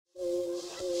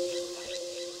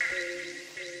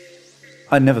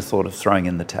I never thought of throwing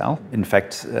in the towel. In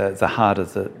fact, the harder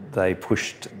that they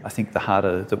pushed, I think the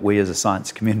harder that we as a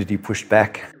science community pushed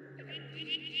back.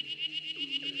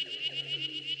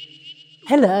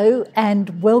 Hello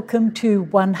and welcome to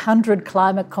 100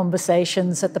 Climate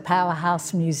Conversations at the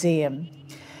Powerhouse Museum.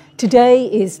 Today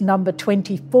is number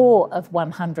 24 of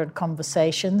 100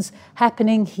 Conversations,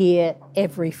 happening here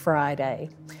every Friday.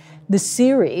 The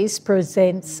series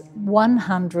presents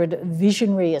 100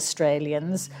 visionary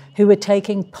Australians who are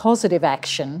taking positive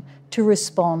action to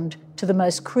respond to the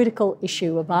most critical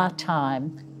issue of our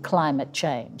time, climate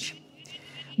change.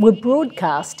 We're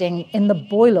broadcasting in the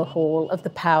boiler hall of the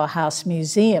Powerhouse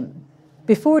Museum.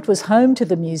 Before it was home to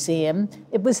the museum,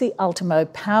 it was the Ultimo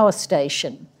power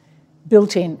station.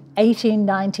 Built in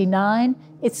 1899,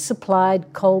 it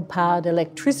supplied coal-powered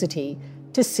electricity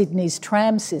to Sydney's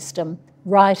tram system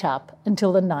right up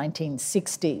until the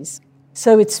 1960s.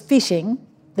 So it's fitting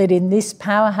that in this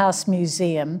Powerhouse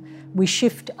Museum, we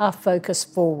shift our focus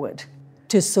forward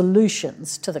to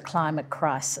solutions to the climate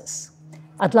crisis.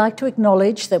 I'd like to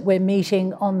acknowledge that we're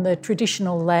meeting on the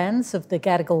traditional lands of the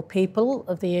Gadigal people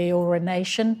of the Eora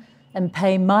Nation and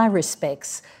pay my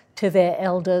respects to their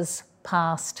elders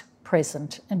past,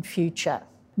 present and future.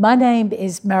 My name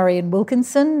is Marion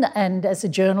Wilkinson, and as a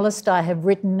journalist I have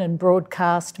written and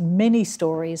broadcast many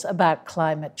stories about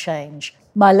climate change.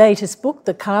 My latest book,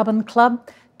 The Carbon Club,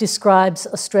 describes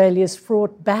Australia's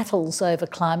fraught battles over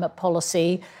climate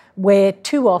policy, where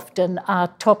too often our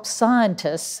top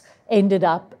scientists ended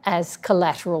up as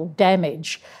collateral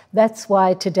damage. That's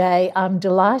why today I'm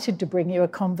delighted to bring you a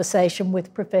conversation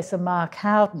with Professor Mark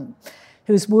Howden,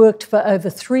 who's worked for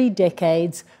over 3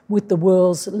 decades with the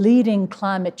world's leading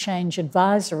climate change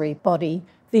advisory body,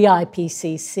 the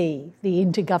IPCC, the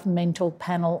Intergovernmental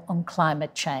Panel on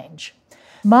Climate Change.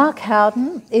 Mark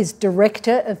Howden is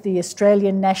Director of the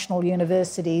Australian National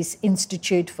University's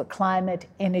Institute for Climate,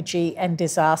 Energy and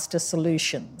Disaster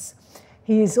Solutions.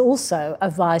 He is also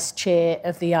a Vice Chair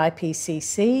of the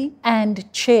IPCC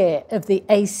and Chair of the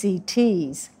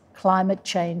ACT's Climate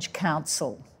Change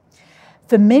Council.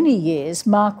 For many years,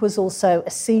 Mark was also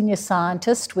a senior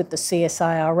scientist with the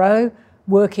CSIRO,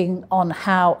 working on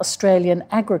how Australian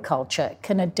agriculture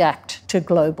can adapt to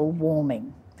global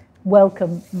warming.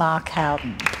 Welcome, Mark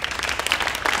Howden.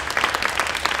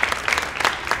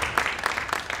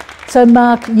 So,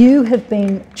 Mark, you have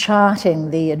been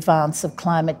charting the advance of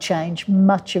climate change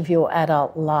much of your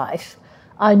adult life.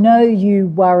 I know you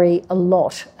worry a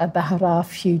lot about our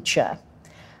future.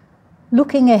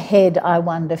 Looking ahead, I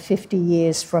wonder, 50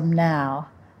 years from now,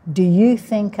 do you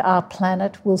think our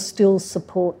planet will still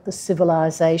support the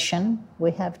civilization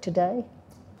we have today?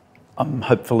 I'm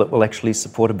hopeful it will actually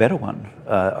support a better one.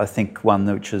 I think one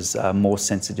which is more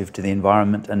sensitive to the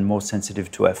environment and more sensitive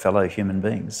to our fellow human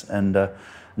beings. And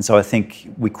so I think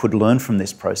we could learn from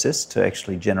this process to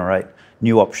actually generate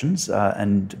new options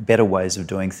and better ways of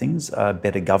doing things,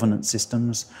 better governance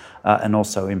systems, and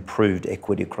also improved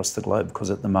equity across the globe,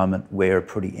 because at the moment we're a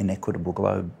pretty inequitable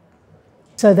globe.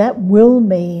 So that will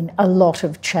mean a lot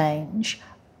of change.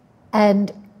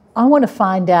 And I want to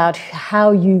find out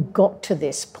how you got to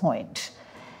this point.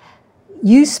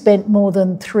 You spent more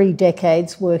than 3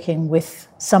 decades working with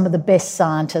some of the best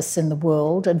scientists in the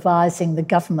world, advising the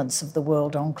governments of the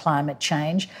world on climate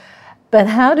change. But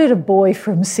how did a boy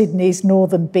from Sydney's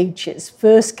northern beaches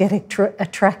first get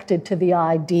attracted to the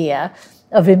idea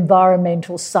of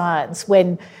environmental science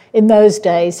when, in those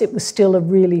days, it was still a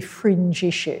really fringe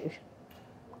issue?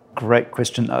 Great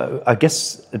question. I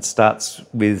guess it starts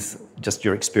with just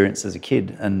your experience as a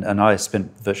kid, and I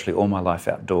spent virtually all my life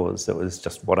outdoors. That was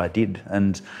just what I did,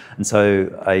 and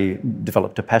so I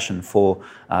developed a passion for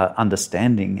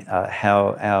understanding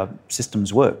how our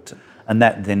systems worked, and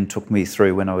that then took me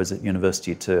through when I was at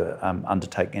university to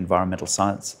undertake environmental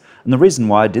science. And the reason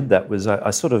why I did that was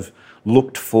I sort of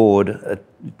looked forward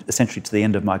essentially to the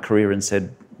end of my career and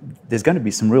said, there's going to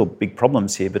be some real big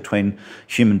problems here between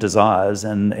human desires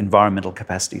and environmental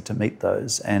capacity to meet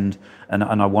those, and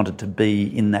I wanted to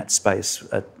be in that space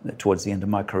towards the end of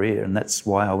my career, and that's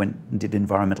why I went and did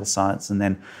environmental science, and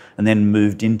then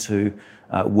moved into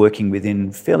working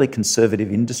within fairly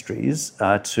conservative industries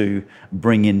to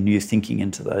bring in new thinking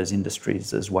into those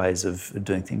industries as ways of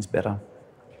doing things better.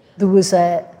 There was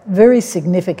a very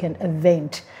significant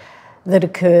event that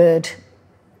occurred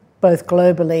both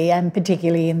globally and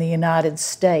particularly in the United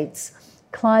States.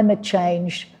 Climate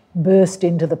change burst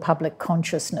into the public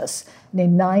consciousness. And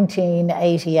in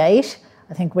 1988,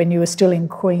 I think when you were still in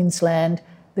Queensland,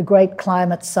 the great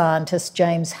climate scientist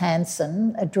James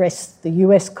Hansen addressed the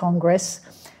US Congress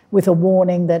with a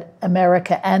warning that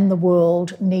America and the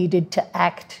world needed to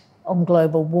act on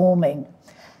global warming.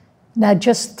 Now,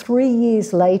 just 3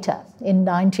 years later, in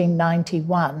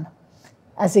 1991,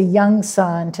 as a young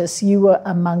scientist, you were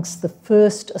amongst the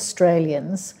first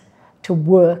Australians to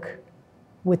work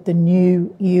with the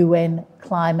new UN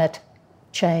Climate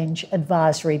Change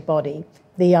Advisory Body,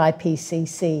 the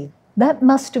IPCC. That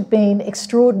must have been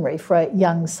extraordinary for a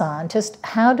young scientist.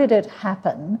 How did it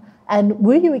happen, and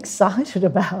were you excited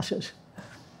about it?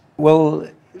 Well,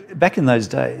 back in those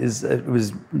days, it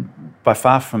was by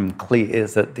far from clear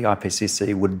that the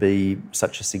IPCC would be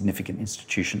such a significant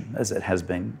institution as it has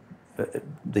been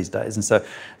these days. And so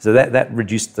that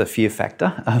reduced the fear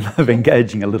factor of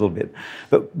engaging a little bit.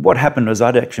 But what happened was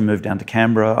I'd actually moved down to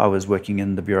Canberra. I was working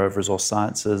in the Bureau of Resource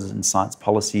Sciences and Science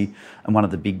Policy, and one of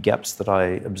the big gaps that I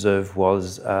observed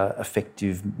was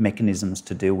effective mechanisms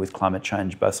to deal with climate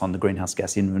change, both on the greenhouse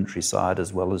gas inventory side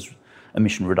as well as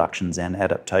emission reductions and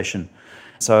adaptation.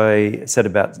 So I set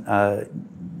about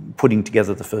putting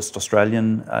together the first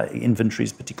Australian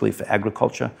inventories, particularly for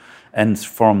agriculture. And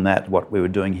from that, what we were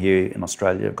doing here in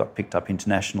Australia got picked up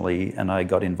internationally, and I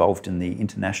got involved in the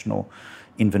international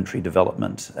inventory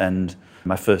development. And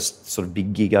my first sort of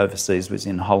big gig overseas was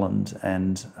in Holland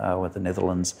and with the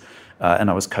Netherlands. And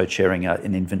I was co-chairing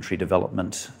an inventory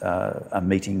development a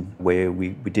meeting where we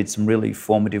did some really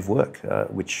formative work,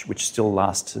 which still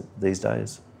lasts these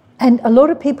days. And a lot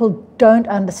of people don't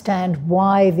understand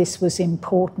why this was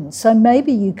important. So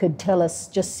maybe you could tell us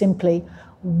just simply,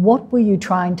 what were you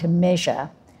trying to measure,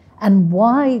 and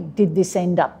why did this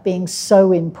end up being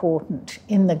so important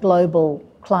in the global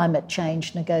climate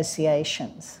change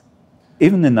negotiations?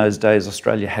 Even in those days,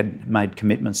 Australia had made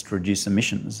commitments to reduce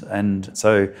emissions. And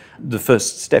so the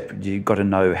first step, you've got to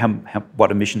know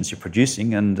what emissions you're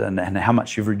producing and how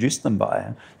much you've reduced them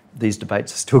by. These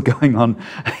debates are still going on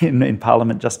in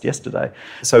Parliament just yesterday.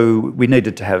 So we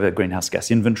needed to have a greenhouse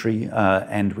gas inventory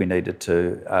and we needed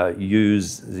to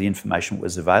use the information that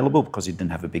was available, because we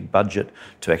didn't have a big budget,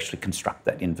 to actually construct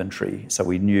that inventory. So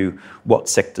we knew what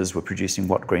sectors were producing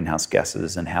what greenhouse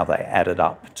gases and how they added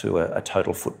up to a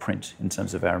total footprint in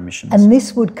terms of our emissions. And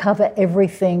this would cover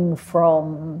everything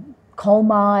from coal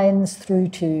mines through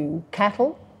to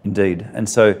cattle? Indeed. And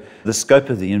so the scope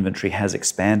of the inventory has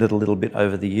expanded a little bit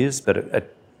over the years, but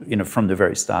from the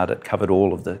very start it covered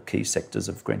all of the key sectors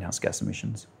of greenhouse gas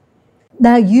emissions.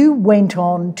 Now, you went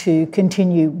on to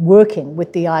continue working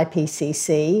with the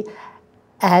IPCC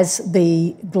as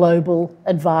the global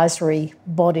advisory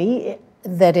body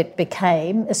that it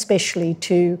became, especially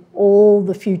to all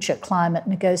the future climate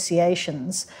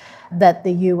negotiations that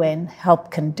the UN helped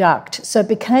conduct. So it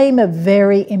became a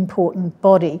very important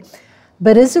body.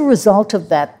 But as a result of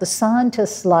that, the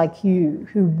scientists like you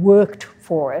who worked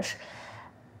for it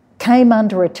came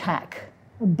under attack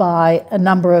by a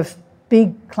number of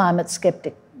big climate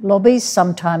skeptic lobbies,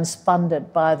 sometimes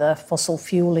funded by the fossil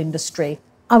fuel industry.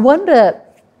 I wonder,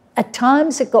 at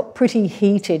times it got pretty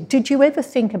heated. Did you ever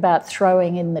think about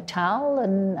throwing in the towel,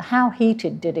 and how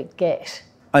heated did it get?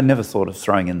 I never thought of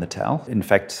throwing in the towel. In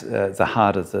fact, the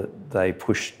harder that they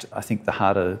pushed, I think the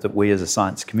harder that we as a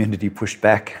science community pushed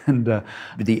back, and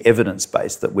the evidence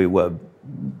base that we were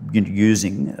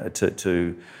using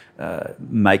to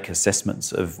make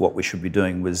assessments of what we should be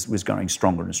doing was growing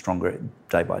stronger and stronger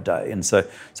day by day. And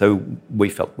so we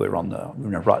felt we're on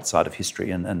the right side of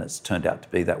history, and it's turned out to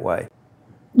be that way.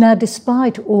 Now,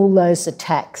 despite all those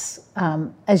attacks,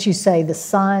 as you say, the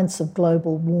science of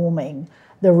global warming,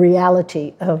 the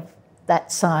reality of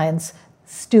that science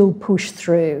still pushed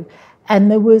through. And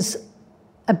there was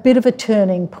a bit of a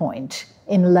turning point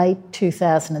in late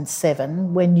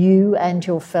 2007 when you and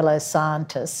your fellow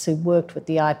scientists who worked with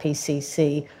the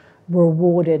IPCC were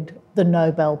awarded the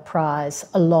Nobel Prize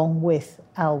along with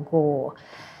Al Gore.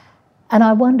 And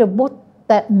I wonder what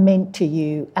that meant to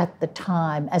you at the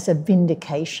time as a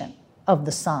vindication of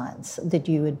the science that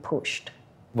you had pushed.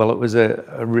 Well, it was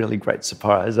a really great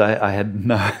surprise. I had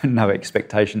no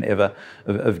expectation ever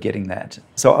of getting that.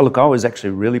 So look, I was actually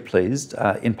really pleased,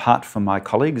 in part for my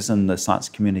colleagues and the science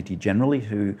community generally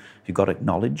who got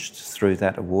acknowledged through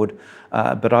that award.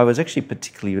 But I was actually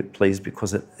particularly pleased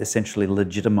because it essentially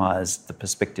legitimised the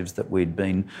perspectives that we'd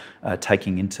been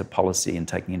taking into policy and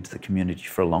taking into the community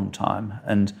for a long time.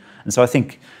 And so I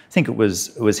think it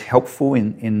was helpful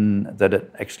in that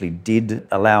it actually did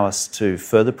allow us to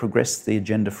further progress the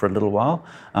agenda for a little while,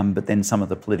 but then some of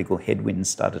the political headwinds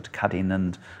started to cut in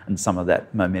and some of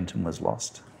that momentum was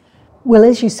lost. Well,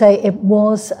 as you say, it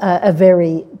was a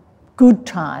very good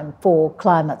time for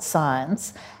climate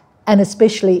science, and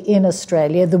especially in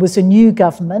Australia. There was a new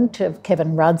government of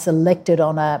Kevin Rudd's elected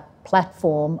on a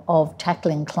platform of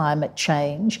tackling climate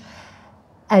change.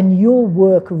 and your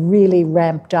work really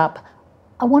ramped up.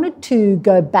 I wanted to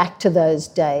go back to those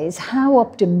days. How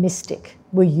optimistic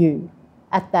were you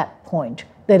at that point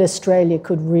that Australia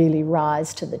could really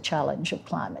rise to the challenge of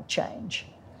climate change?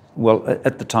 Well,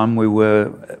 at the time we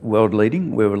were world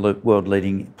leading. We were world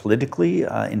leading politically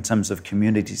in terms of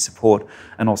community support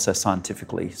and also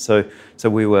scientifically. So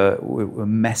we were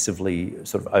massively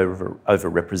sort of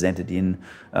overrepresented in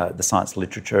the science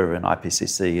literature and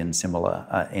IPCC and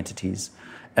similar entities.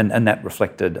 And that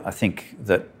reflected, I think,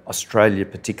 that Australia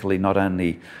particularly not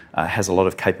only has a lot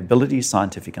of capability,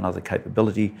 scientific and other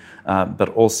capability, but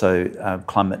also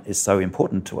climate is so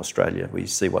important to Australia. We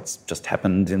see what's just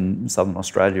happened in southern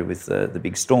Australia with the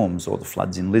big storms or the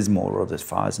floods in Lismore or the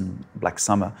fires in Black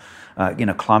Summer.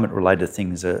 Climate-related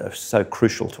things are so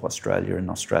crucial to Australia and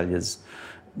Australians'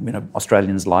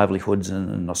 livelihoods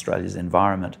and Australia's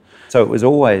environment. So it was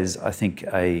always, I think,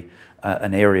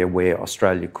 an area where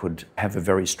Australia could have a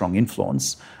very strong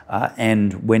influence,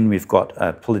 and when we've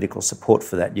got political support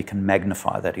for that, you can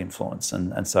magnify that influence.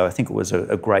 And so I think it was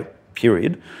a great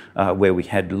period where we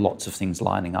had lots of things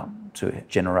lining up to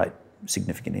generate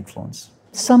significant influence.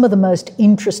 Some of the most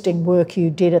interesting work you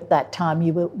did at that time,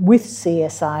 you were with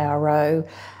CSIRO.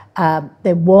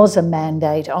 There was a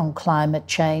mandate on climate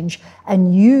change,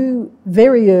 and you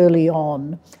very early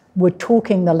on were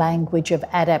talking the language of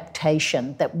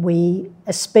adaptation, that we,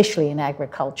 especially in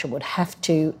agriculture, would have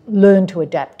to learn to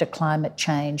adapt to climate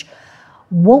change.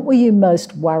 What were you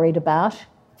most worried about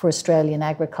for Australian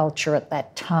agriculture at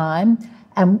that time,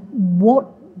 and what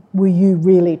were you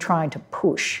really trying to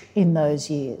push in those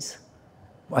years?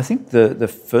 I think the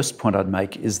first point I'd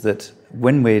make is that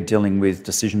when we're dealing with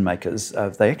decision makers,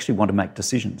 they actually want to make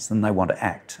decisions and they want to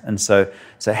act. And so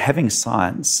having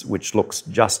science which looks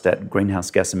just at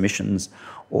greenhouse gas emissions,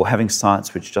 or having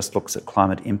science which just looks at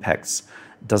climate impacts,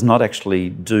 does not actually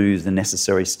do the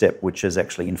necessary step, which is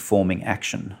actually informing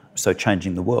action. So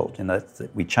changing the world, that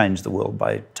we change the world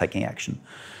by taking action.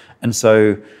 And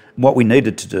so what we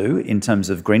needed to do in terms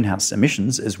of greenhouse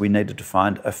emissions is we needed to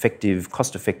find effective,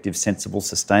 cost-effective, sensible,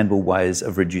 sustainable ways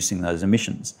of reducing those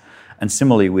emissions. And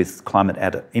similarly with climate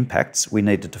impacts, we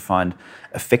needed to find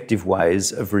effective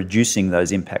ways of reducing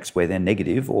those impacts where they're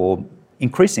negative or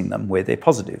increasing them where they're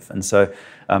positive. And so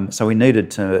we needed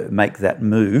to make that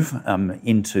move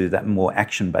into that more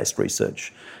action-based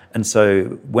research. And so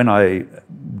when I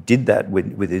did that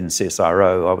within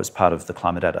CSIRO, I was part of the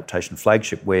Climate Adaptation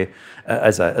Flagship, where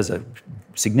as a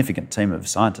significant team of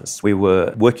scientists, we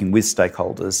were working with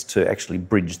stakeholders to actually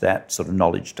bridge that sort of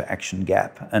knowledge to action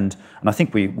gap. And I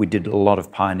think we did a lot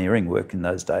of pioneering work in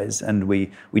those days, and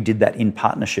we did that in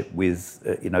partnership with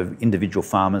individual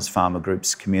farmers, farmer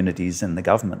groups, communities, and the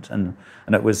government. And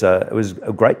it was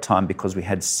a great time because we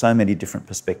had so many different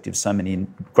perspectives, so many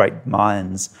great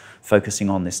minds focusing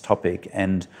on this topic,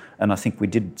 and I think we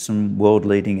did some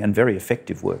world-leading and very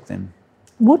effective work then.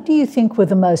 What do you think were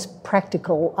the most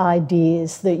practical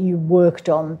ideas that you worked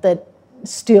on that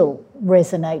still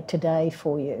resonate today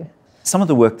for you? Some of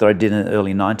the work that I did in the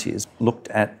early 90s looked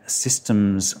at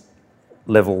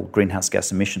systems-level greenhouse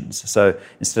gas emissions. So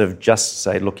instead of just,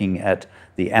 say, looking at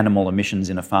the animal emissions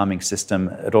in a farming system,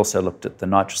 it also looked at the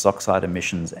nitrous oxide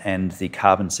emissions and the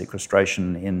carbon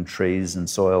sequestration in trees and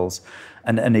soils,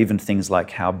 and even things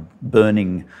like how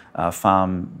burning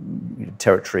farm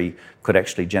territory could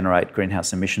actually generate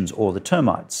greenhouse emissions, or the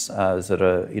termites that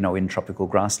are in tropical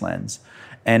grasslands,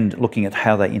 and looking at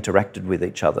how they interacted with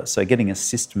each other. So getting a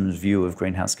systems view of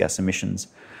greenhouse gas emissions,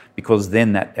 because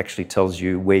then that actually tells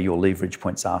you where your leverage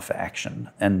points are for action.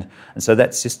 And so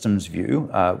that systems view,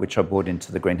 which I brought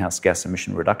into the greenhouse gas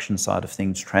emission reduction side of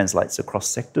things, translates across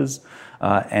sectors,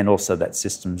 and also that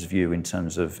systems view in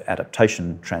terms of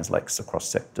adaptation translates across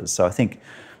sectors. So I think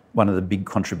one of the big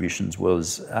contributions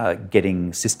was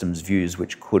getting systems views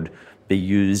which could be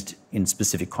used in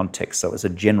specific contexts. So it's a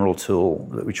general tool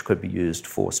which could be used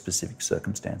for specific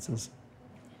circumstances.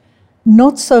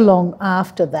 Not so long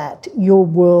after that, your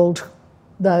world,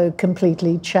 though,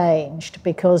 completely changed,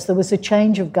 because there was a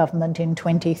change of government in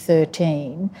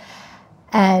 2013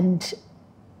 and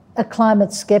a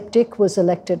climate skeptic was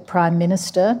elected Prime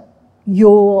Minister.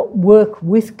 Your work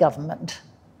with government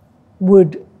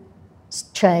would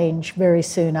change very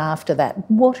soon after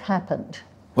that. What happened?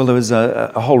 Well, there was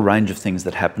a whole range of things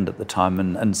that happened at the time,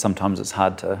 and sometimes it's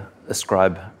hard to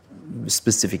ascribe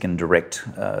specific and direct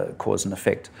cause and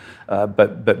effect.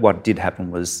 But what did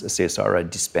happen was CSIRO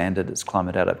disbanded its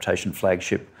climate adaptation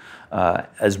flagship,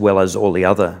 as well as all the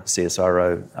other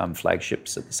CSIRO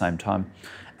flagships at the same time.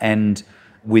 And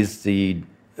with the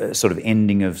sort of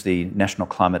ending of the National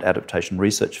Climate Adaptation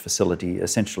Research Facility,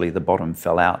 essentially the bottom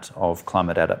fell out of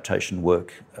climate adaptation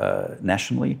work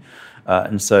nationally.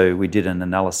 And so we did an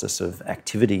analysis of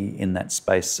activity in that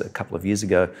space a couple of years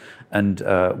ago, and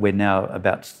we're now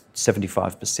about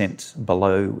 75%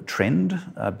 below trend,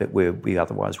 but where we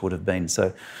otherwise would have been.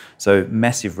 So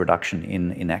massive reduction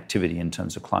in activity in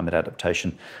terms of climate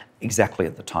adaptation, exactly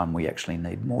at the time we actually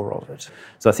need more of it.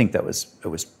 So I think it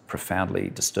was profoundly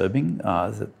disturbing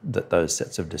that those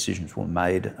sets of decisions were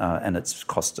made, and it's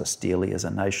cost us dearly as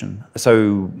a nation.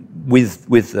 So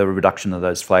with the reduction of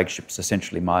those flagships,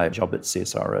 essentially my job at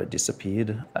CSIRO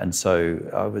disappeared, and so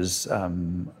I was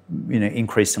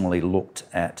increasingly looked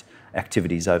at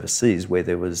activities overseas where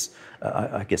there was,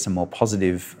 I guess, a more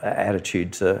positive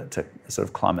attitude to sort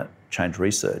of climate change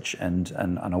research, and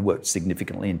I worked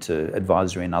significantly into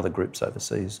advisory and other groups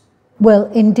overseas. Well,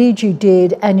 indeed you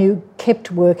did, and you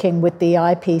kept working with the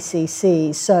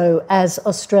IPCC. So as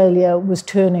Australia was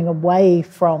turning away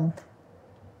from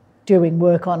doing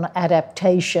work on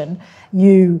adaptation,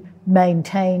 you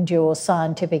maintained your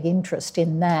scientific interest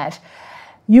in that.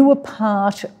 You were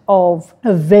part of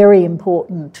a very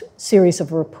important series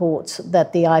of reports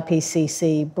that the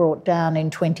IPCC brought down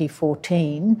in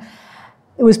 2014.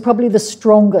 It was probably the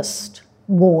strongest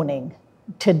warning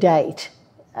to date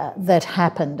that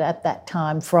happened at that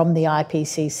time from the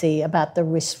IPCC about the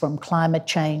risks from climate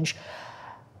change.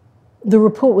 The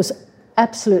report was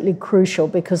absolutely crucial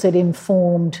because it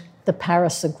informed the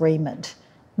Paris Agreement,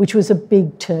 which was a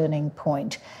big turning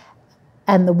point.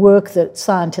 And the work that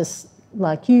scientists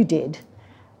like you did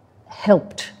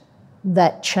helped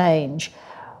that change.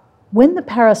 When the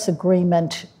Paris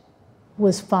Agreement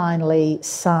was finally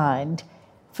signed,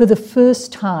 for the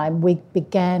first time we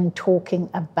began talking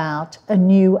about a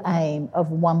new aim of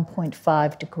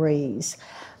 1.5 degrees.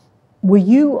 Were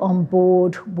you on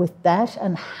board with that,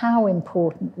 and how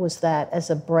important was that as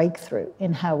a breakthrough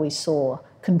in how we saw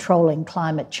controlling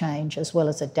climate change as well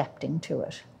as adapting to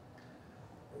it?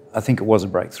 I think it was a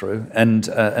breakthrough, and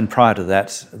prior to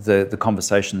that, the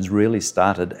conversations really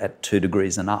started at 2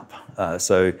 degrees and up.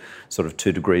 So, sort of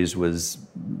 2 degrees was,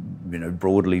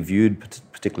 broadly viewed,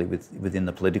 particularly within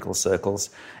the political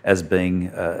circles, as being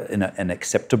an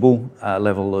acceptable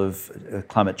level of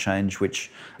climate change,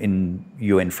 which, in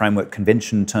UN Framework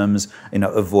Convention terms,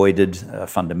 avoided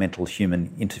fundamental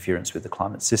human interference with the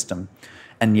climate system.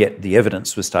 And yet the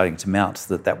evidence was starting to mount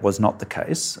that was not the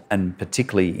case. And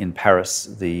particularly in Paris,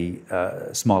 the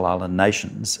small island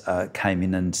nations came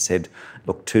in and said,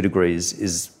 look, 2 degrees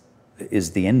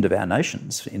is the end of our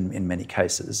nations in many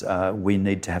cases. We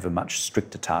need to have a much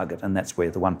stricter target, and that's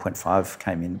where the 1.5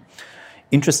 came in.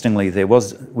 Interestingly, there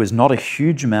was not a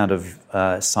huge amount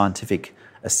of scientific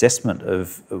assessment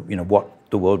of what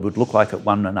the world would look like at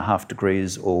 1.5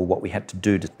 degrees, or what we had to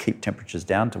do to keep temperatures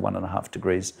down to 1.5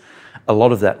 degrees. A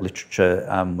lot of that literature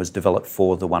was developed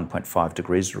for the 1.5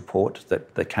 degrees report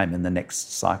that came in the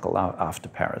next cycle after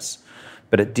Paris.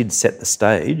 But it did set the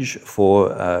stage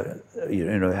for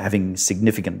having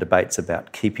significant debates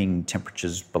about keeping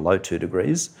temperatures below 2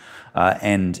 degrees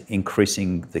and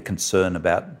increasing the concern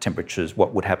about temperatures,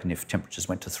 what would happen if temperatures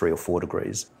went to 3 or 4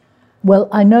 degrees. Well,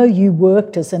 I know you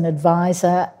worked as an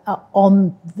advisor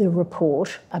on the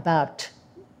report about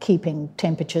keeping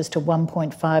temperatures to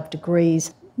 1.5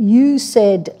 degrees. You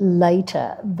said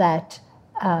later that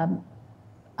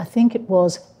I think it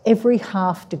was every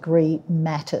half degree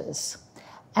matters,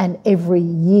 and every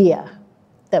year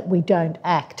that we don't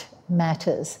act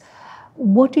matters.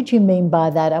 What did you mean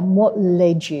by that, and what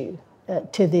led you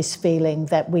to this feeling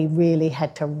that we really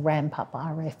had to ramp up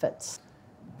our efforts?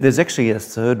 There's actually a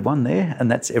third one there, and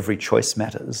that's every choice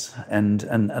matters. And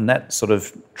that sort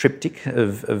of triptych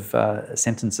of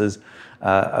sentences,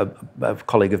 a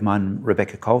colleague of mine,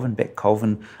 Beck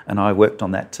Colvin, and I worked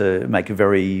on that to make a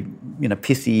very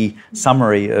pithy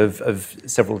summary of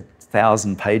several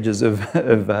thousand pages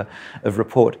of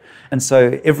report. And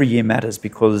so every year matters,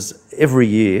 because every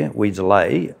year we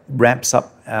delay ramps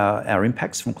up our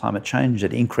impacts from climate change.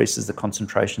 It increases the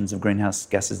concentrations of greenhouse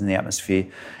gases in the atmosphere,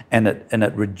 and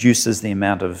it reduces the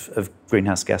amount of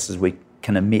greenhouse gases we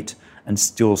can emit and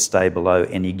still stay below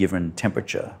any given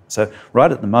temperature. So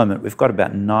right at the moment, we've got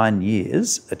about 9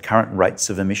 years at current rates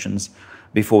of emissions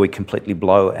before we completely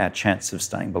blow our chance of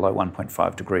staying below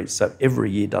 1.5 degrees. So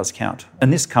every year does count.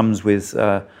 And this comes with,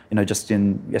 just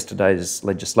in yesterday's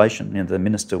legislation, the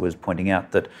Minister was pointing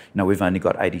out that, we've only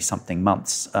got 80-something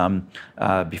months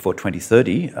before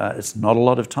 2030. It's not a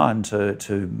lot of time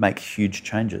to make huge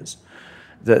changes.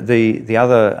 The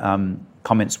other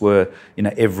comments were,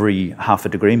 every half a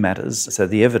degree matters. So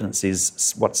the evidence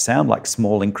is what sound like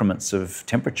small increments of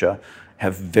temperature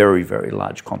have very, very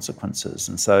large consequences.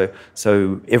 And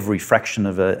so every fraction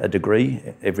of a degree,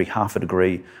 every half a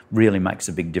degree really makes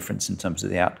a big difference in terms of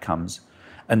the outcomes.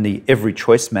 And the every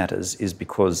choice matters is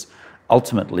because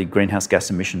ultimately greenhouse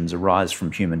gas emissions arise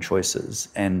from human choices.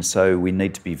 And so we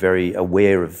need to be very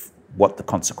aware of what the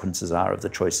consequences are of the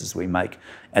choices we make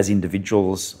as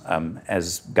individuals,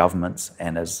 as governments,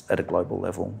 and as at a global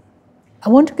level. I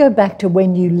want to go back to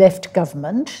when you left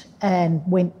government and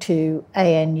went to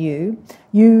ANU.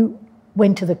 You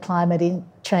went to the Climate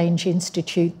Change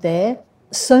Institute there.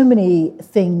 So many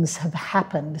things have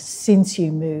happened since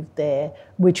you moved there,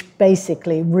 which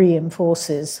basically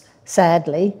reinforces,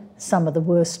 sadly, some of the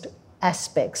worst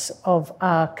aspects of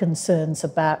our concerns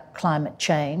about climate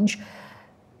change.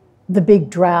 The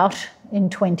big drought in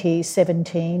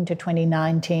 2017 to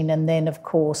 2019, and then, of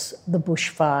course, the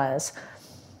bushfires.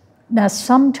 Now,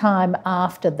 sometime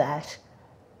after that,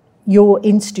 your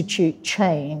institute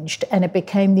changed and it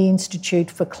became the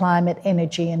Institute for Climate,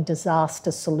 Energy and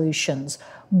Disaster Solutions.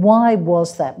 Why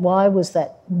was that? Why was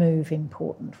that move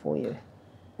important for you?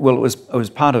 Well, it was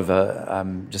part of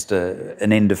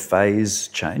an end of phase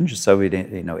change. So we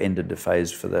ended the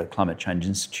phase for the Climate Change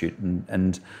Institute,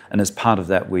 and as part of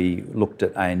that, we looked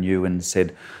at ANU and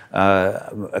said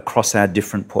across our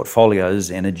different portfolios,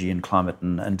 energy and climate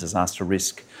and disaster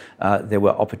risk, there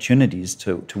were opportunities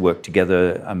to work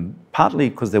together. Partly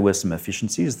because there were some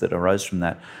efficiencies that arose from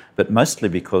that, but mostly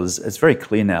because it's very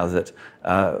clear now that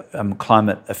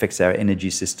climate affects our energy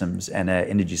systems, and our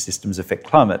energy systems affect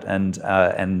climate, and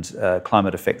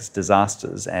climate affects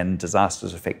disasters, and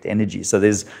disasters affect energy. So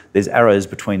there's arrows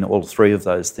between all three of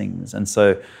those things, and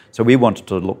so we wanted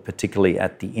to look particularly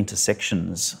at the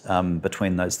intersections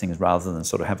between those things rather than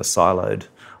sort of have a siloed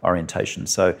orientation.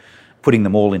 So putting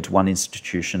them all into one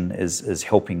institution is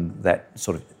helping that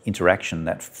sort of interaction,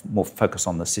 that more focus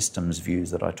on the systems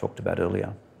views that I talked about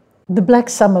earlier. The Black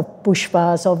Summer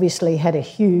bushfires obviously had a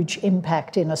huge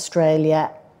impact in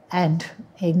Australia and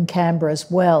in Canberra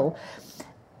as well.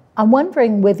 I'm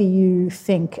wondering whether you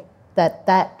think that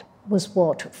that was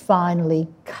what finally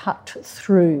cut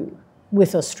through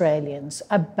with Australians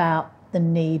about the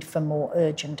need for more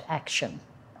urgent action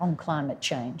on climate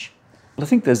change. Well, I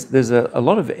think there's a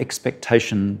lot of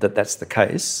expectation that that's the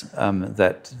case,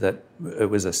 that it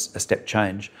was a step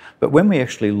change. But when we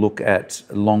actually look at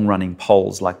long-running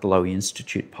polls like the Lowy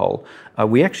Institute poll,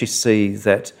 we actually see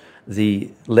that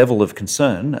the level of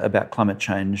concern about climate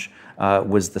change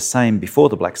was the same before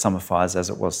the Black Summer fires as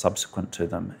it was subsequent to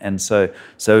them. And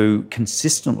so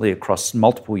consistently across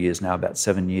multiple years now, about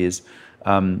 7 years,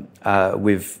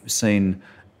 we've seen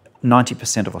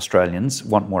 90% of Australians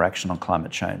want more action on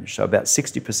climate change. So about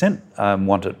 60%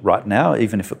 want it right now,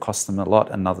 even if it costs them a lot.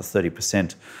 Another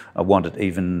 30% want it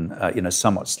even,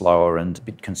 somewhat slower and a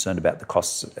bit concerned about the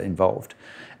costs involved.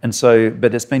 And so,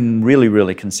 but it's been really,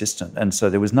 really consistent. And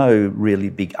so there was no really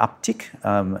big uptick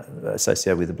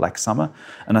associated with the Black Summer.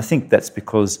 And I think that's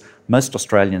because most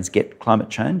Australians get climate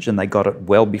change and they got it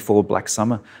well before Black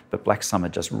Summer, but Black Summer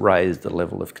just raised the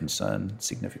level of concern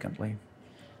significantly.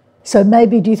 So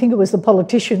maybe, do you think it was the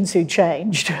politicians who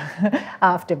changed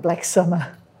after Black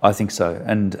Summer? I think so.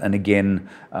 And again,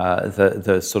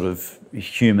 the sort of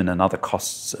human and other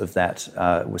costs of that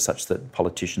were such that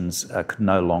politicians could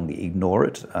no longer ignore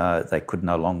it. They could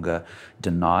no longer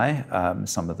deny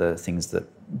some of the things that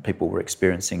people were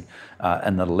experiencing,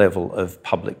 and the level of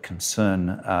public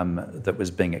concern that was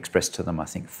being expressed to them, I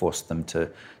think, forced them to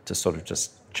sort of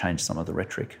just change some of the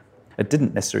rhetoric. It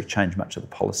didn't necessarily change much of the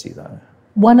policy, though.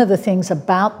 One of the things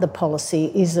about the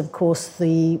policy is, of course,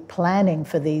 the planning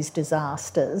for these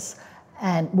disasters,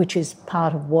 and which is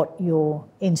part of what your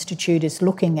institute is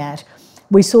looking at.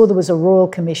 We saw there was a Royal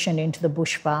Commission into the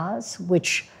bushfires,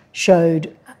 which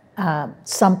showed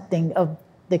something of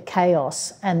the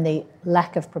chaos and the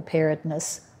lack of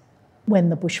preparedness when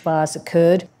the bushfires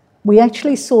occurred. We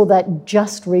actually saw that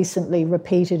just recently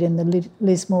repeated in the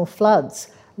Lismore floods,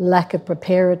 lack of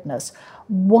preparedness.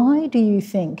 Why do you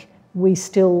think we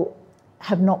still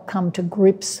have not come to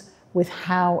grips with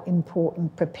how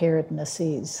important preparedness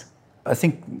is? I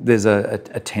think there's a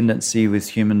tendency with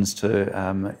humans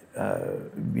to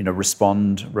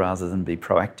respond rather than be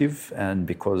proactive, and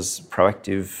because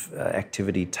proactive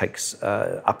activity takes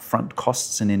upfront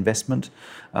costs and investment,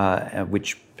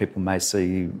 which people may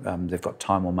see they've got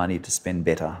time or money to spend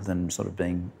better than sort of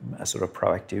being sort of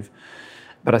proactive.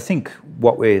 But I think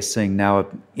what we're seeing now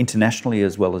internationally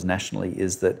as well as nationally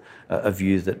is that a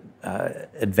view that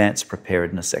advanced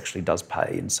preparedness actually does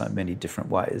pay in so many different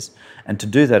ways. And to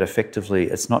do that effectively,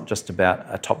 it's not just about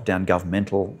a top-down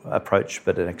governmental approach,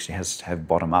 but it actually has to have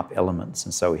bottom-up elements.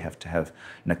 And so we have to have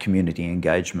community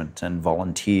engagement and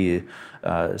volunteer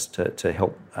to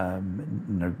help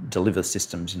deliver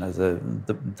systems,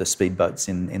 the speedboats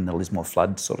in the Lismore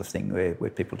flood sort of thing, where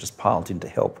people just piled in to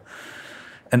help.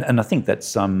 And I think that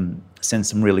sends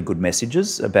some really good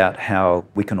messages about how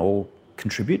we can all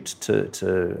contribute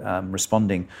to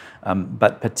responding,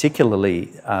 but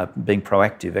particularly being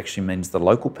proactive actually means the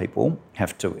local people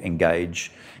have to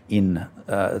engage in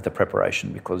the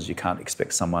preparation, because you can't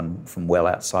expect someone from well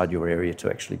outside your area to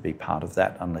actually be part of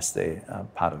that unless they're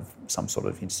part of some sort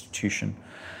of institution.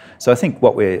 So I think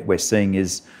what we're seeing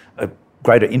is a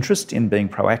greater interest in being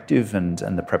proactive and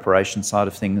the preparation side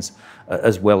of things,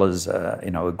 as well as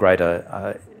a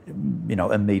greater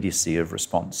immediacy of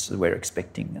response. We're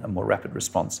expecting a more rapid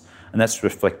response, and that's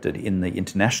reflected in the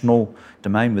international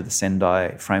domain with the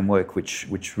Sendai framework,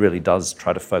 which really does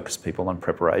try to focus people on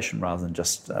preparation rather than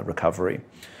just recovery.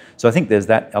 So I think there's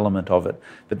that element of it,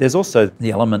 but there's also the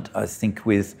element, I think,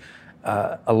 with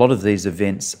a lot of these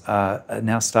events are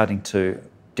now starting to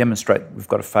demonstrate we've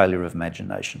got a failure of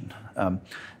imagination.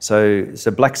 So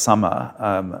Black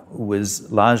Summer was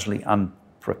largely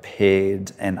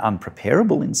unprepared and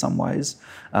unpreparable in some ways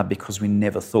because we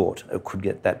never thought it could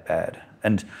get that bad.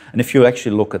 And if you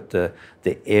actually look at the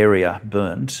area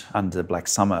burnt under Black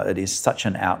Summer, it is such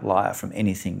an outlier from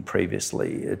anything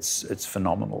previously. It's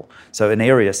phenomenal. So an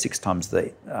area 6 times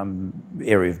the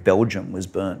area of Belgium was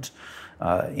burnt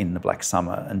in the Black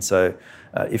Summer, and so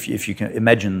if you can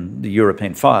imagine the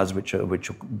European fires, which are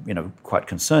quite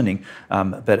concerning,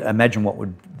 but imagine what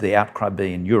would the outcry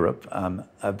be in Europe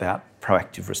about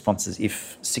proactive responses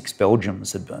if 6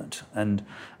 Belgiums had burnt, and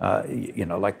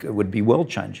it would be world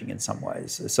changing in some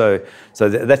ways. So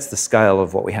that's the scale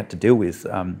of what we had to deal with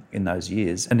in those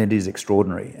years, and it is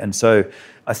extraordinary. And so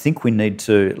I think we need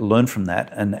to learn from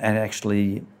that and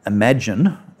actually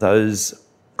imagine those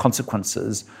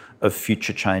consequences of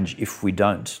future change if we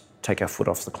don't take our foot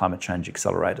off the climate change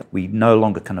accelerator. We no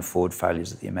longer can afford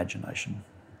failures of the imagination.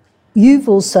 You've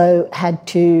also had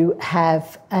to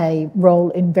have a role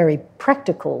in very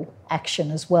practical action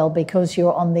as well, because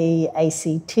you're on the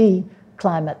ACT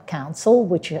Climate Council,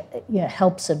 which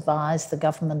helps advise the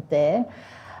government there.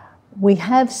 We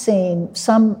have seen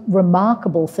some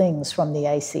remarkable things from the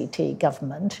ACT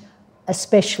government,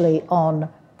 especially on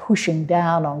pushing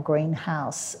down on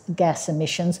greenhouse gas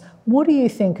emissions. What do you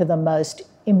think are the most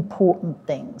important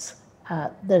things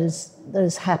that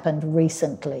has happened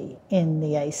recently in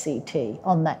the ACT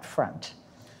on that front?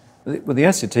 Well, the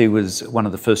ACT was one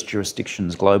of the first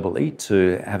jurisdictions globally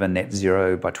to have a net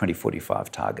zero by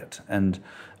 2045 target, and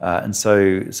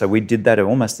so we did that at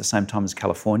almost the same time as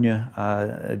California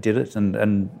did it,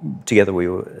 and together we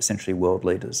were essentially world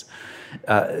leaders.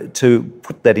 To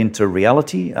put that into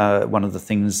reality, one of the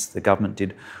things the government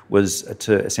did was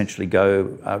to essentially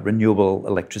go renewable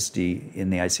electricity in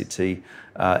the ACT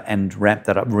and ramp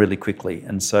that up really quickly.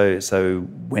 And so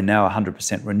we're now 100%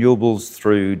 renewables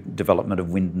through development of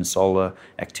wind and solar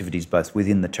activities both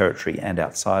within the territory and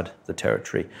outside the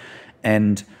territory.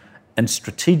 And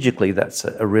strategically, that's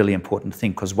a really important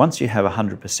thing, because once you have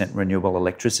 100% renewable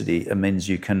electricity, it means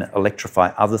you can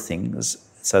electrify other things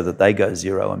so that they go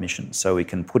zero emissions. So we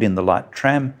can put in the light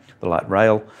tram, the light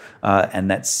rail,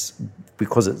 and that's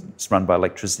because it's run by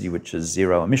electricity, which is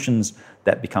zero emissions,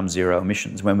 that becomes zero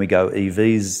emissions. When we go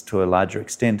EVs to a larger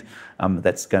extent,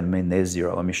 that's going to mean there's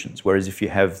zero emissions. Whereas if you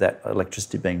have that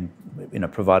electricity being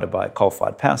provided by a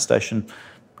coal-fired power station,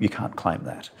 you can't claim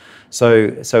that.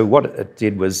 So what it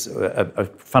did was a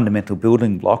fundamental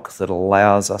building block that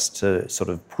allows us to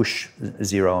sort of push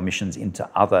zero emissions into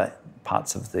other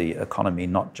parts of the economy,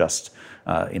 not just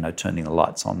turning the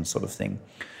lights on sort of thing.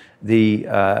 The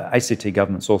ACT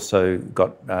government's also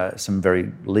got some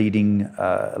very leading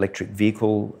electric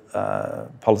vehicle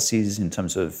policies in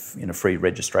terms of free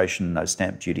registration, no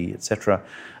stamp duty, etc.,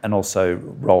 and also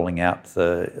rolling out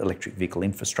the electric vehicle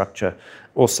infrastructure.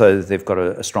 Also, they've got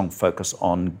a strong focus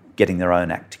on getting their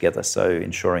own act together, so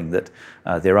ensuring that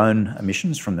their own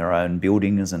emissions from their own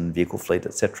buildings and vehicle fleet,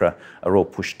 etc., are all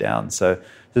pushed down. So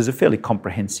there's a fairly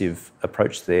comprehensive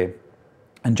approach there.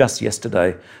 And just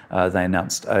yesterday, they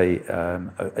announced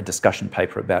a discussion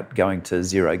paper about going to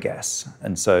zero gas,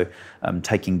 and so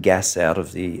taking gas out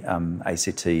of the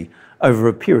ACT over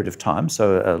a period of time,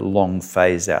 so a long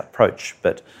phase-out approach,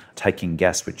 but taking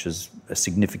gas, which is a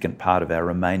significant part of our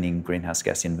remaining greenhouse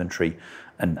gas inventory,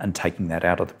 and taking that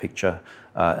out of the picture.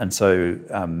 And so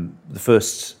the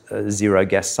first zero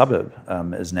gas suburb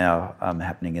is now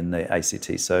happening in the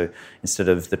ACT. So instead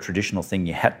of the traditional thing,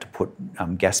 you had to put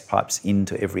gas pipes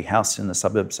into every house in the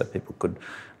suburb so people could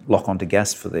lock onto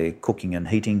gas for their cooking and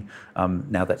heating.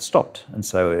 Now that's stopped, and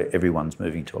so everyone's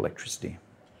moving to electricity.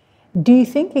 Do you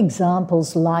think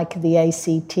examples like the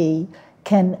ACT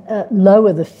can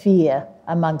lower the fear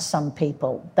amongst some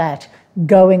people that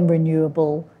going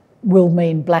renewable will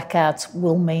mean blackouts,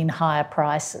 will mean higher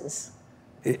prices?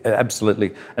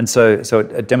 Absolutely. And so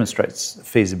it demonstrates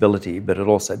feasibility, but it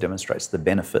also demonstrates the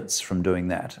benefits from doing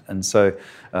that. And so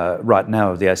right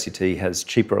now the ACT has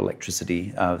cheaper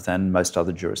electricity than most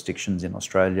other jurisdictions in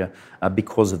Australia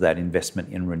because of that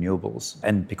investment in renewables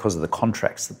and because of the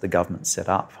contracts that the government set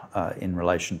up in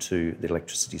relation to the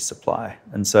electricity supply.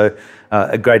 And so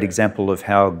a great example of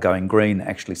how going green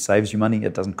actually saves you money,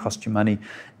 it doesn't cost you money.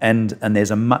 And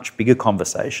there's a much bigger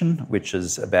conversation, which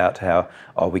is about how,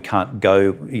 we can't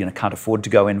afford to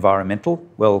go environmental.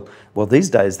 Well, these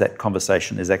days that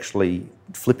conversation is actually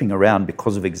flipping around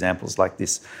because of examples like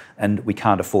this, and we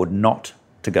can't afford not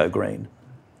to go green.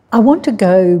 I want to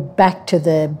go back to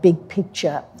the big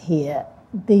picture here.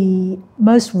 The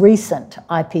most recent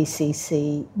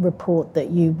IPCC report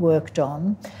that you worked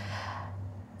on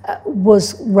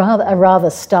was a rather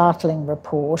startling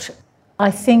report.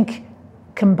 I think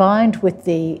combined with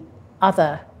the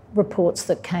other reports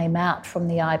that came out from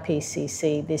the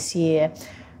IPCC this year,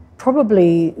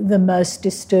 probably the most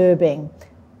disturbing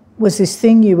was this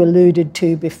thing you alluded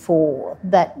to before,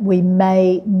 that we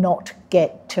may not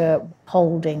get to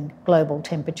holding global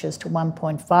temperatures to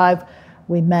 1.5.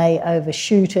 We may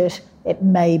overshoot it. It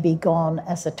may be gone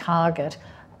as a target.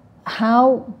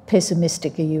 How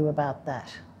pessimistic are you about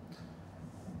that?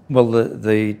 Well,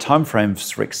 the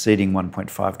timeframes for exceeding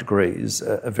 1.5 degrees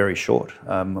are very short.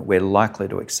 We're likely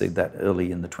to exceed that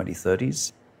early in the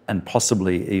 2030s, and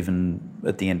possibly even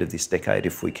at the end of this decade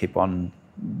if we keep on,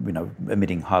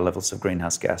 emitting high levels of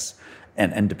greenhouse gas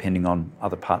and depending on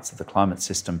other parts of the climate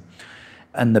system.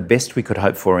 And the best we could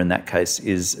hope for in that case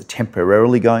is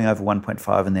temporarily going over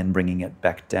 1.5 and then bringing it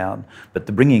back down. But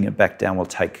the bringing it back down will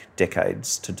take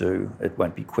decades to do. It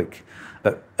won't be quick.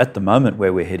 But at the moment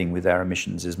where we're heading with our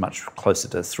emissions is much closer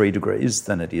to 3 degrees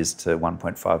than it is to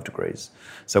 1.5 degrees.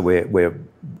 So we're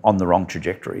on the wrong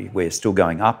trajectory. We're still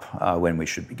going up when we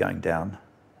should be going down.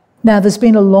 Now, there's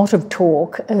been a lot of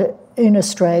talk in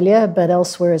Australia, but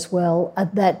elsewhere as well,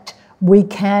 that we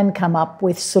can come up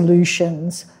with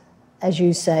solutions, as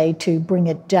you say, to bring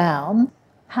it down.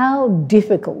 How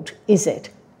difficult is it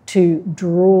to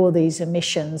draw these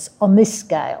emissions on this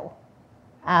scale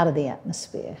out of the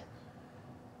atmosphere?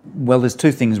 Well, there's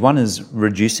two things. One is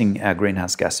reducing our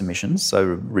greenhouse gas emissions, so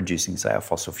reducing, say, our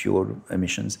fossil fuel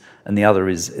emissions, and the other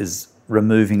is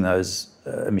removing those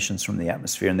emissions from the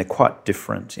atmosphere, and they're quite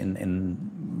different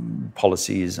in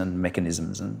policies and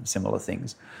mechanisms and similar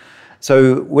things.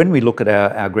 So when we look at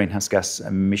our greenhouse gas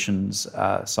emissions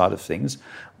side of things,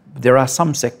 there are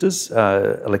some sectors,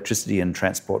 electricity and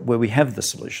transport, where we have the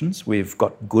solutions. We've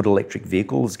got good electric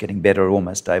vehicles getting better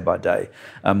almost day by day.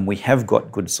 We have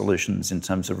got good solutions in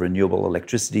terms of renewable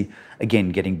electricity, again,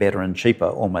 getting better and cheaper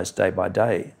almost day by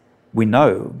day. We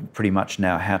know pretty much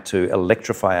now how to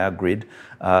electrify our grid,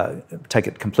 take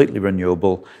it completely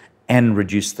renewable, and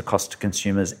reduce the cost to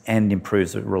consumers and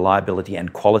improve the reliability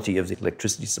and quality of the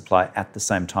electricity supply at the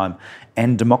same time,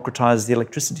 and democratise the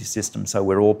electricity system so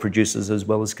we're all producers as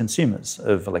well as consumers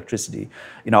of electricity.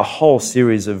 A whole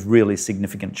series of really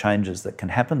significant changes that can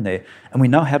happen there, and we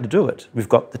know how to do it. We've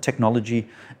got the technology,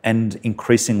 and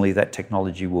increasingly that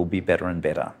technology will be better and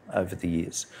better over the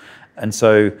years. And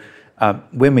so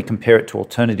when we compare it to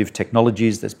alternative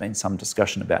technologies, there's been some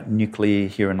discussion about nuclear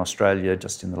here in Australia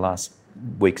just in the last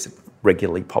weeks. It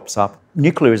regularly pops up.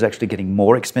 Nuclear is actually getting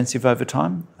more expensive over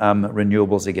time.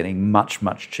 Renewables are getting much,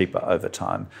 much cheaper over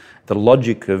time. The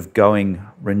logic of going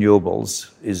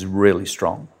renewables is really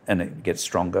strong, and it gets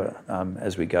stronger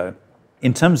as we go.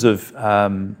 In terms of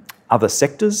other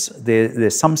sectors,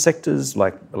 there's some sectors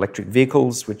like electric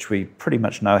vehicles, which we pretty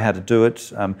much know how to do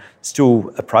it.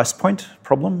 Still a price point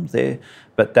problem there,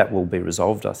 but that will be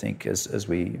resolved, I think, as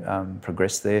we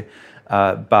progress there.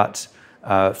 But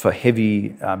for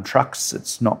heavy trucks,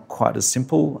 it's not quite as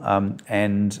simple,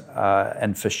 and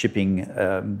for shipping,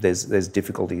 there's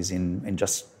difficulties in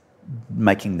just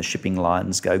making the shipping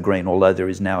lines go green, although there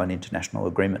is now an international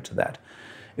agreement to that.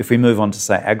 If we move on to,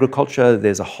 say, agriculture,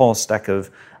 there's a whole stack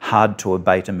of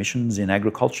hard-to-abate emissions in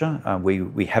agriculture.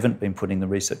 We haven't been putting the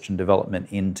research and development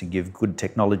in to give good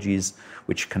technologies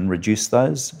which can reduce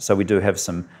those. So we do have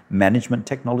some management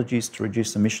technologies to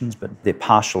reduce emissions, but they're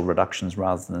partial reductions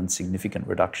rather than significant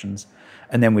reductions.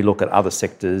 And then we look at other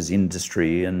sectors,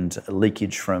 industry and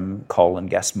leakage from coal and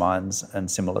gas mines and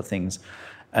similar things.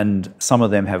 And some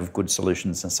of them have good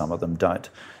solutions and some of them don't.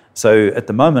 So at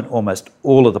the moment, almost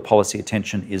all of the policy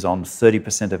attention is on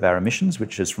 30% of our emissions,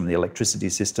 which is from the electricity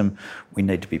system. We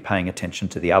need to be paying attention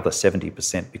to the other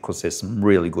 70% because there's some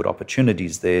really good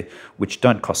opportunities there which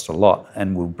don't cost a lot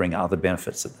and will bring other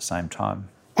benefits at the same time.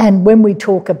 And when we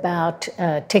talk about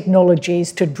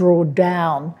technologies to draw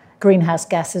down greenhouse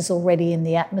gases already in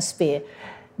the atmosphere,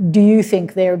 do you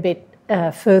think they're a bit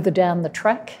further down the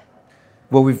track?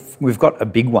 Well, we've got a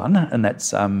big one, and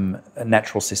that's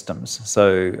natural systems.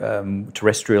 So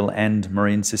terrestrial and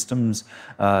marine systems,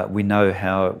 we know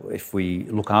how if we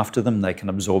look after them, they can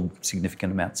absorb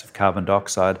significant amounts of carbon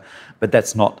dioxide, but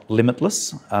that's not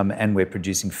limitless, and we're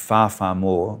producing far, far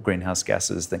more greenhouse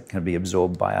gases that can be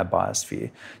absorbed by our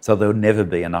biosphere. So there'll never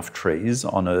be enough trees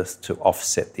on Earth to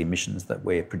offset the emissions that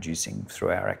we're producing through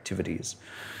our activities.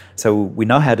 So we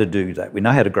know how to do that. We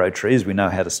know how to grow trees. We know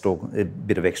how to store a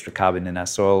bit of extra carbon in our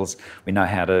soils. We know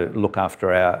how to look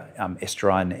after our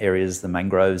estuarine areas, the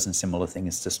mangroves and similar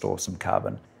things to store some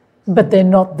carbon. But they're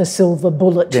not the silver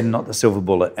bullet. They're not the silver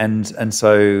bullet. And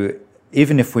so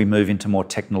even if we move into more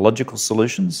technological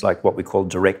solutions, like what we call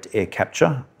direct air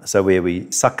capture, so where we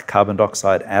suck carbon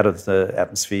dioxide out of the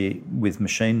atmosphere with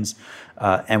machines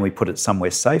and we put it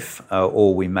somewhere safe,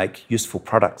 or we make useful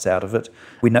products out of it.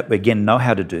 We again know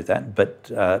how to do that,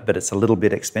 but it's a little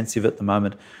bit expensive at the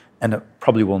moment, and it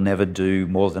probably will never do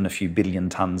more than a few billion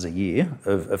tonnes a year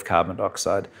of carbon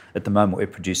dioxide. At the moment, we're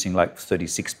producing like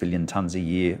 36 billion tonnes a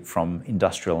year from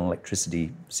industrial and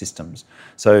electricity systems.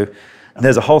 So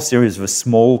there's a whole series of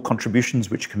small contributions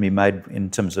which can be made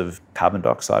in terms of carbon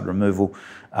dioxide removal,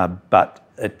 but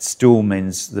it still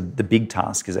means the big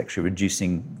task is actually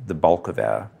reducing the bulk of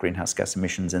our greenhouse gas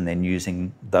emissions and then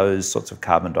using those sorts of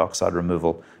carbon dioxide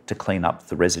removal to clean up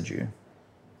the residue.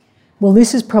 Well,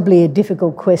 this is probably a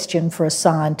difficult question for a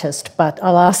scientist, but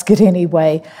I'll ask it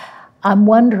anyway. I'm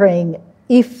wondering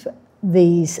if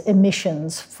these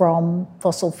emissions from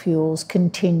fossil fuels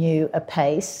continue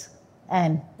apace,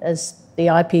 and as the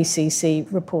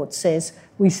IPCC report says,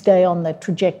 we stay on the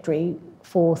trajectory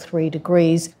for 3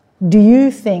 degrees. Do you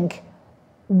think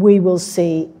we will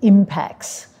see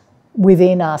impacts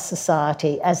within our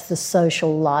society as the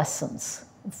social licence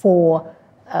for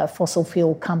fossil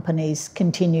fuel companies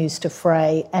continues to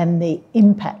fray and the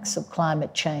impacts of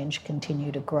climate change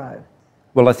continue to grow?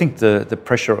 Well, I think the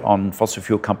pressure on fossil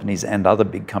fuel companies and other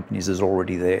big companies is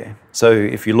already there. So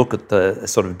if you look at the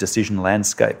sort of decision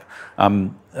landscape,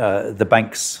 the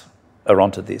banks are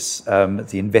onto this.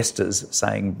 The investors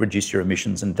saying reduce your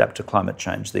emissions and adapt to climate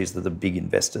change. These are the big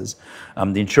investors.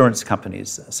 The insurance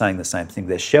companies are saying the same thing.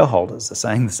 Their shareholders are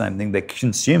saying the same thing. Their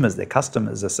consumers, their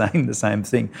customers are saying the same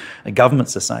thing. The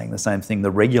governments are saying the same thing.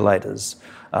 The regulators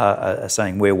are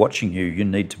saying, we're watching you. You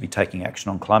need to be taking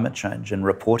action on climate change and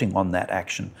reporting on that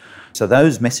action. So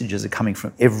those messages are coming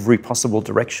from every possible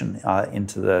direction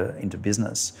into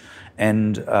business.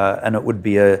 And it would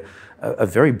be a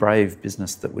very brave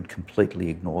business that would completely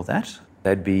ignore that.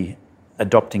 They'd be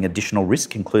adopting additional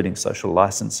risk, including social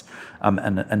licence,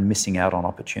 and missing out on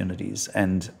opportunities.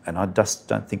 And I just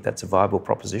don't think that's a viable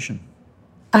proposition.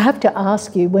 I have to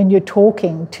ask you, when you're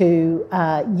talking to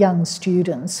young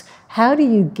students, how do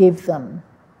you give them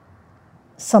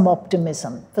some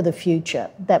optimism for the future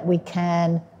that we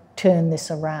can turn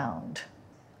this around?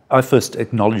 I first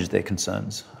acknowledge their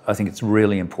concerns. I think it's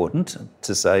really important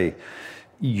to say,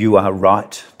 you are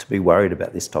right to be worried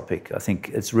about this topic. I think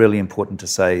it's really important to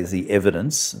say the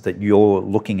evidence that you're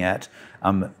looking at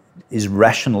is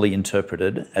rationally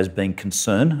interpreted as being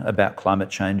concern about climate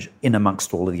change in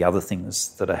amongst all of the other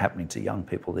things that are happening to young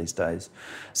people these days.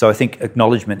 So I think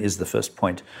acknowledgement is the first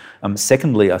point.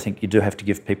 Secondly, I think you do have to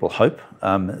give people hope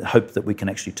that we can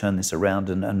actually turn this around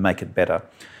and make it better.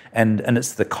 And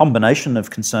it's the combination of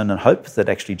concern and hope that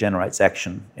actually generates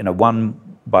action. One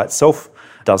by itself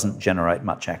doesn't generate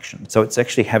much action. So it's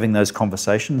actually having those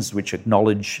conversations which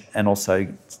acknowledge and also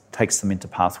takes them into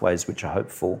pathways which are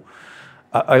hopeful.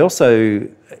 I also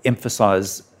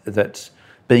emphasise that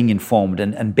being informed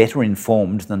and better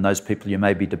informed than those people you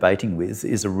may be debating with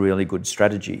is a really good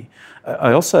strategy.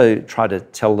 I also try to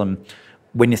tell them,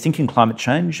 when you're thinking climate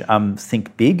change,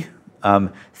 think big,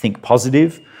 think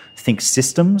positive, think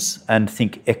systems, and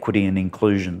think equity and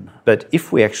inclusion. But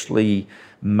if we actually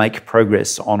make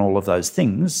progress on all of those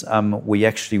things, we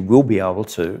actually will be able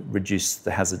to reduce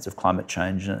the hazards of climate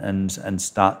change and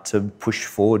start to push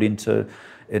forward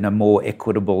in a more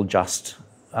equitable, just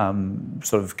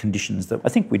sort of conditions that I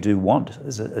think we do want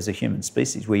as a human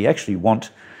species. We actually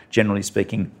want, generally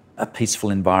speaking, a peaceful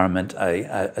environment,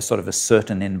 a sort of a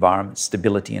certain environment,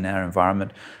 stability in our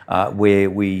environment, where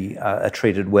we are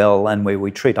treated well and where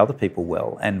we treat other people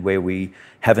well, and where we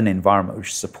have an environment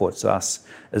which supports us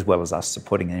as well as us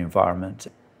supporting the environment.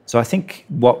 So I think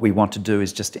what we want to do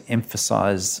is just to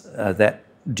emphasise that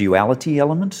duality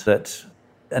element that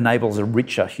enables a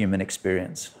richer human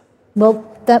experience. Well,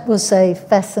 that was a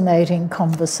fascinating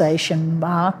conversation,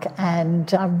 Mark,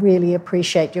 and I really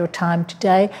appreciate your time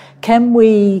today. Can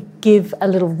we give a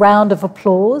little round of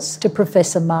applause to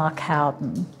Professor Mark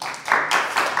Howden?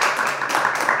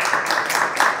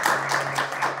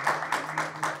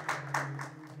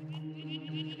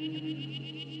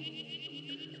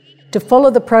 To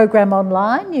follow the program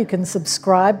online, you can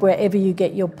subscribe wherever you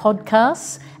get your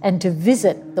podcasts, and to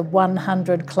visit the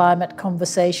 100 Climate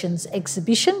Conversations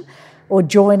exhibition or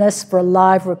join us for a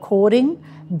live recording,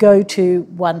 go to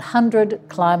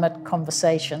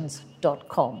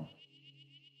 100climateconversations.com.